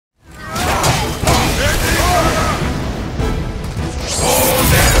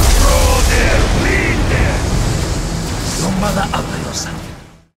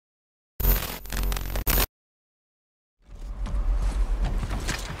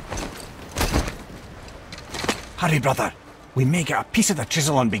Hurry, brother. We may get a piece of the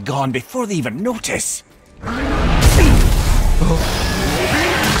chisel and be gone before they even notice.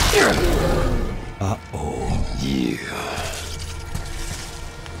 Uh-oh. Yeah.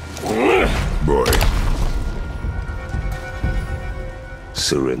 Boy.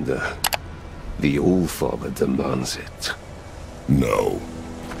 Surrender. The All-Father demands it. No.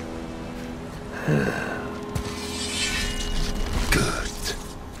 Good.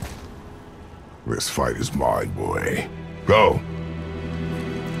 This fight is mine, boy. Go.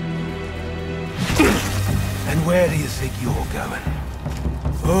 And where do you think you're going?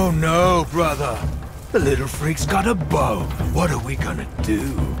 Oh no, brother. The little freak's got a bow. What are we gonna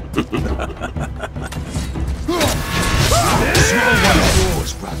do? It's all one of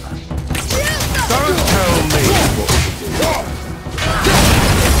yours, brother. Don't tell me what to do.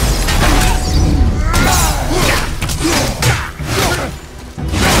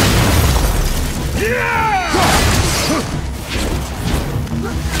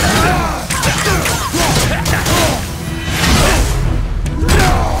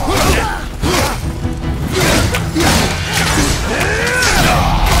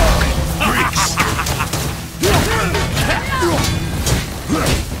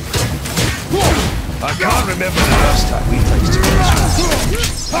 I can't remember the last time we faced together.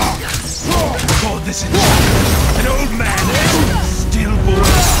 God, this is an old man stillborn.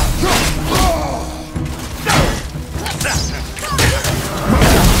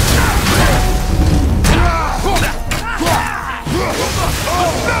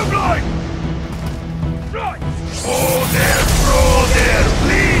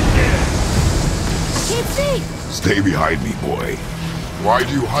 Stay behind me, boy. Why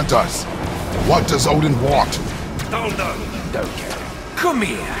do you hunt us? What does Odin want? Oh no, don't care. Come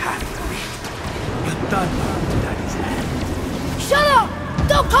here, half-breed. You're done with Daddy's hand. Shut up!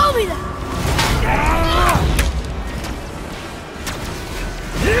 Don't call me that!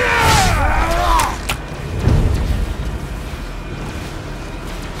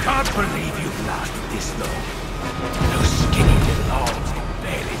 Can't believe you've lasted this long. Those skinny little arms can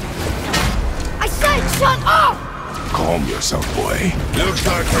barely do it. I said shut up! Calm yourself, boy. Looks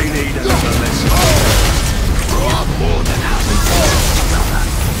like we need another lesson. You're more than happy to brother.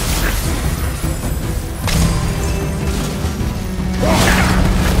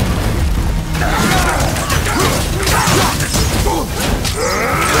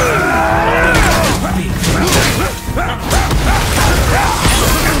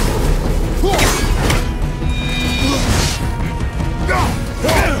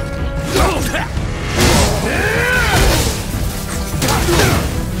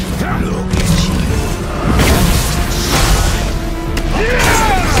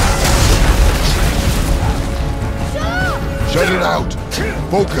 Shut it out!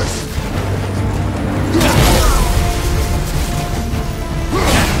 Focus!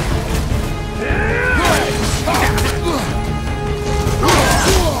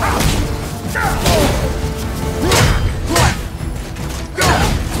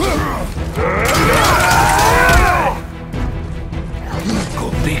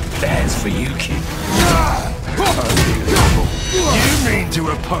 Got big plans for you, kid. You mean to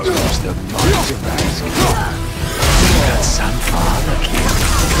oppose the might of Asgard? You got some father, kid.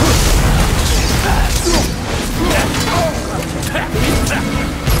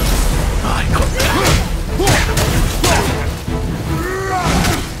 I got that.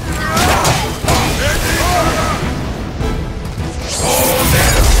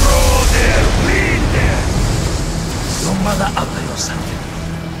 Your mother ugly or something.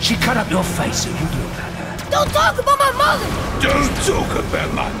 She cut up your face so you look like her. Don't talk about my mother! Don't talk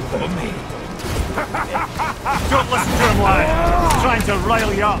about my mommy. Don't listen to him, lad. He's trying to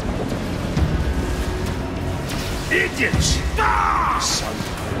rile you up. Idiots! Son.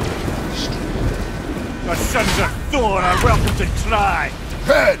 The sons of Thor are welcome to try.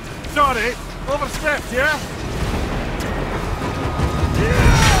 Head! Sorry, overstepped, yeah?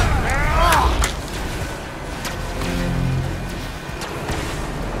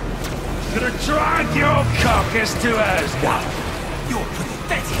 Gonna drag your carcass to Asgard. You're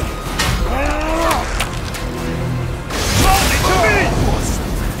pathetic. Hold it to me!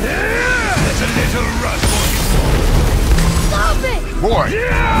 There's a little rush for you. Stop it! Boy!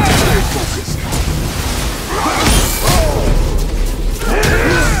 Stay focused.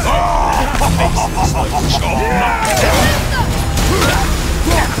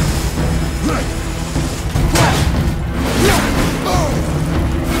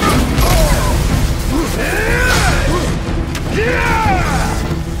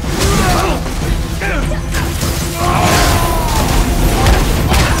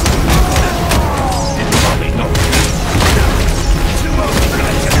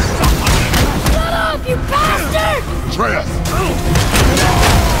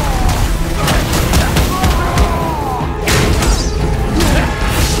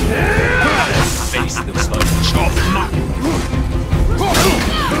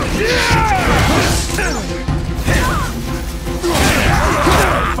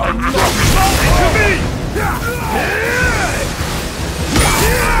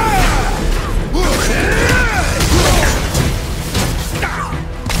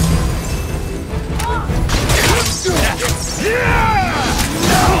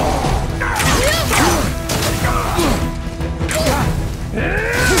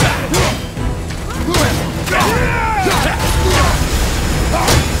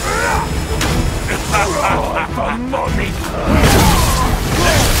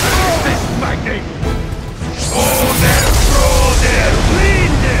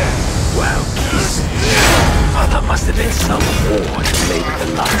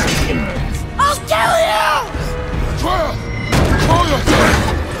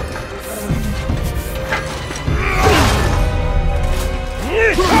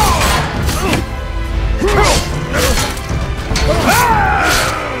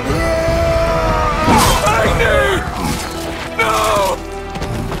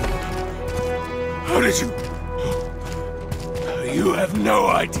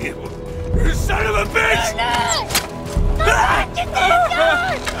 fight him. You son of a bitch! Get this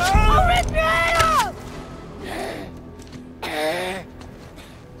gun! I'll rip your head off!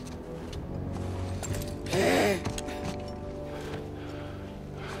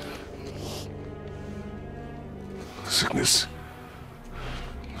 Sickness.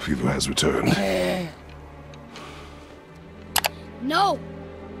 Fever has returned. No!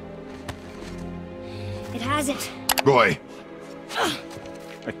 It hasn't. Boy,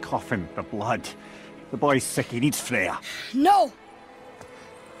 The coffin, the blood. The boy's sick, he needs Freya. No!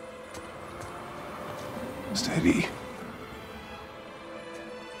 Steady.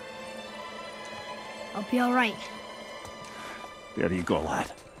 I'll be alright. There you go,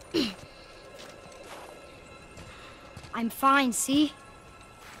 lad. I'm fine, see?